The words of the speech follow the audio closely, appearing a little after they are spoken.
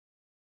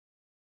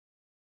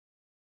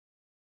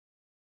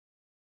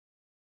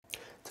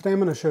Today I'm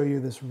going to show you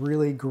this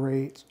really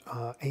great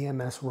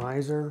AMS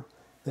riser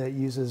that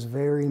uses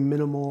very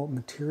minimal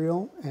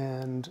material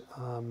and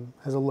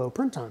has a low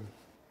print time.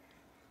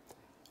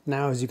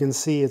 Now, as you can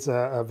see, it's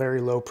a very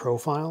low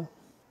profile,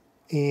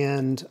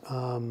 and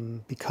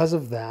because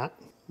of that,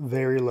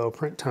 very low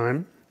print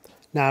time.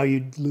 Now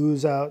you'd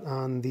lose out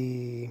on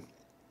the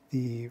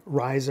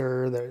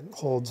riser that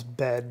holds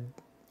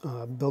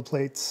build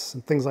plates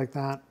and things like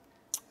that.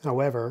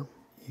 However,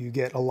 you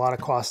get a lot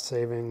of cost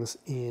savings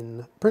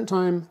in print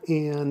time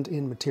and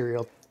in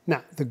material.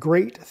 Now, the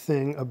great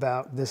thing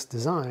about this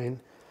design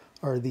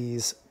are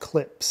these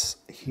clips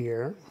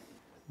here.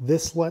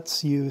 This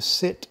lets you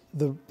sit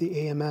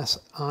the AMS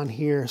on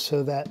here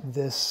so that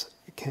this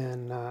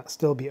can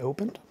still be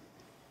opened.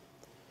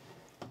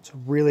 It's a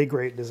really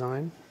great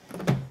design.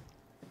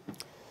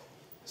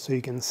 So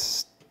you can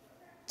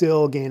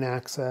still gain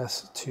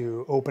access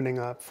to opening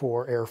up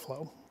for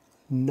airflow.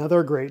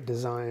 Another great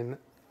design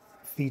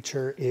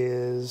feature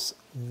is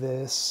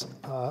this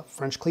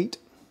French cleat.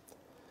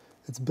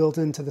 It's built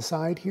into the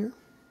side here.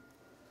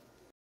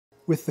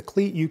 With the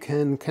cleat, you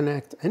can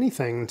connect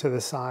anything to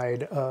the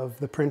side of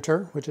the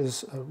printer, which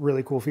is a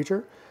really cool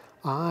feature.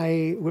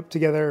 I whipped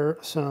together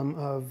some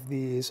of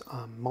these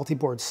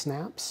multi-board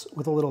snaps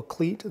with a little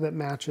cleat that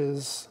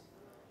matches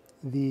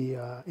the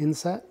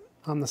inset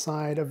on the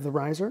side of the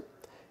riser.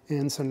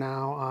 And so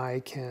now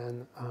I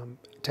can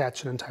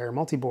attach an entire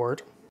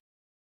multi-board.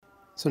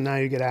 So now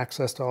you get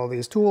access to all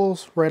these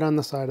tools right on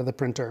the side of the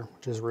printer,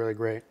 which is really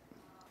great.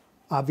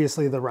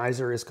 Obviously, the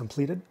riser is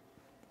completed.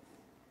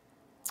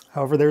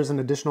 However, there's an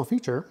additional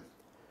feature,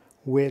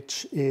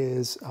 which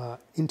is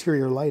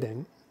interior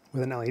lighting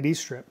with an LED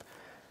strip.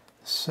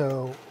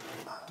 So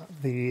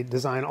the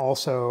design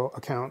also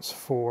accounts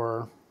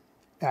for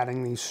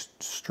adding these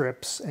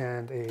strips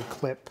and a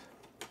clip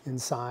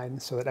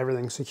inside so that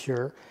everything's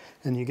secure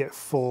and you get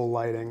full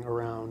lighting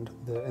around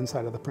the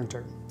inside of the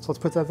printer. So let's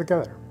put that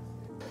together.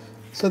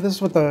 So this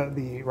is what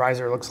the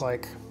riser looks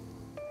like.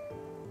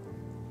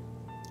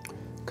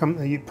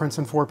 It prints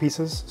in 4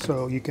 pieces,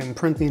 so you can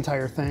print the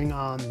entire thing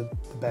on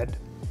the bed,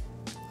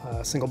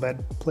 single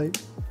bed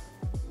plate.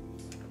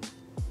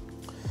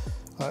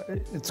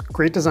 It's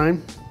great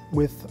design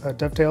with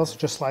dovetails,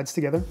 just slides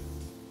together.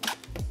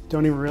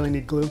 Don't even really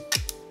need glue.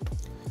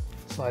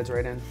 Slides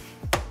right in.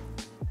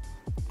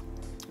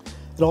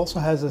 It also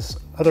has this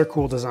other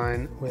cool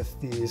design with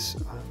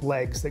these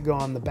legs that go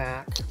on the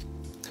back.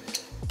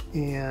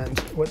 And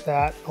what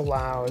that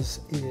allows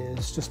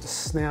is just to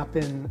snap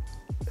in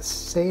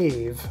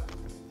save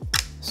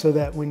so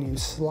that when you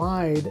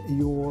slide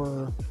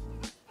your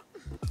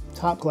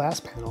top glass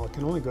panel, it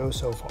can only go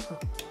so far.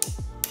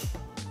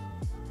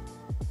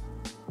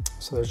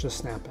 So there's just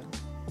snap in.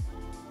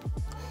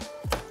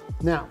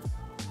 Now,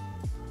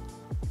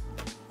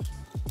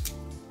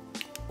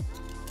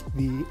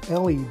 the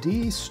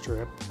LED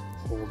strip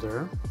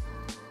holder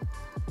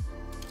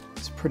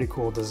is a pretty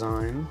cool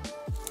design.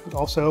 It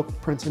also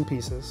prints in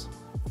pieces,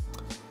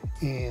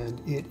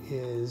 and it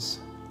is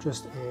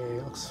just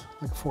looks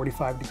like a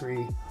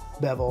 45-degree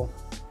bevel,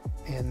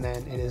 and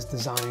then it is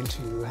designed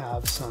to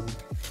have some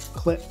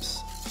clips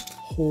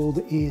hold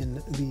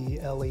in the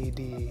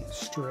LED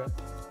strip.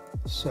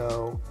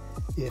 So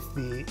if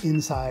the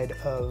inside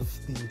of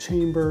the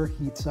chamber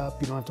heats up,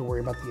 you don't have to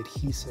worry about the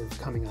adhesive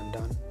coming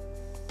undone.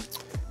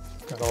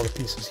 Got all the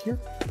pieces here.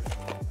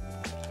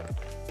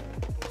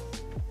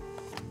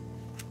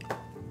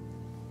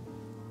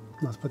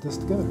 Let's put this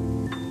together.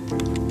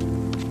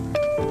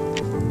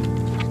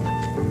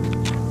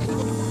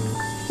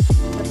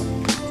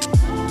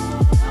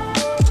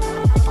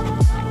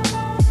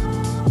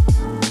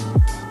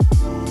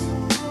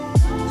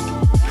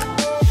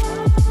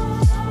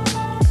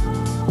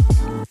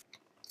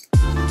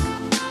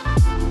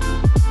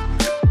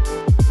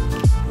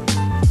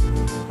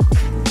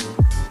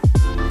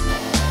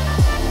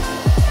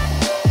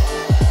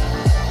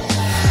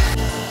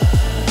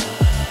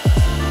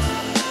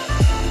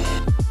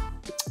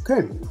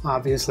 Okay,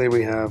 obviously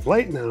we have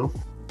light now.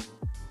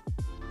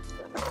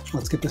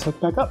 Let's get this hooked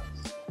back up.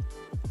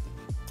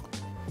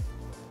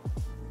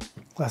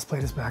 Glass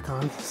plate is back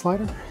on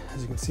slider.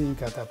 As you can see, you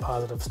got that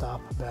positive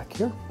stop back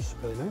here, which is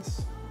really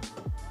nice.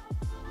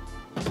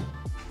 And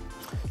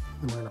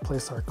we're going to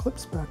place our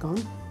clips back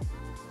on.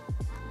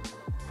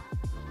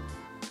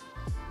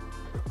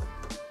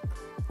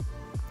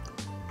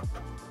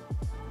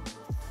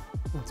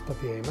 Let's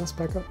put the AMS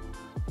back up.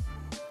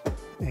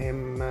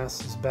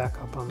 AMS is back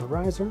up on the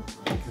riser.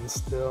 You can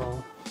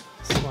still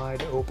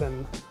slide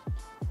open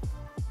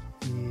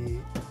the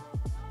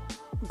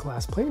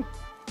glass plate.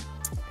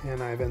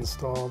 And I've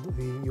installed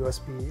the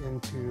USB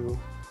into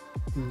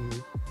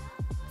the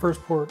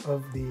first port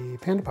of the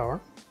Panda Power,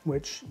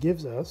 which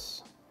gives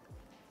us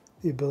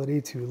the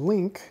ability to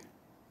link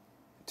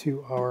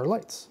to our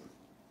lights.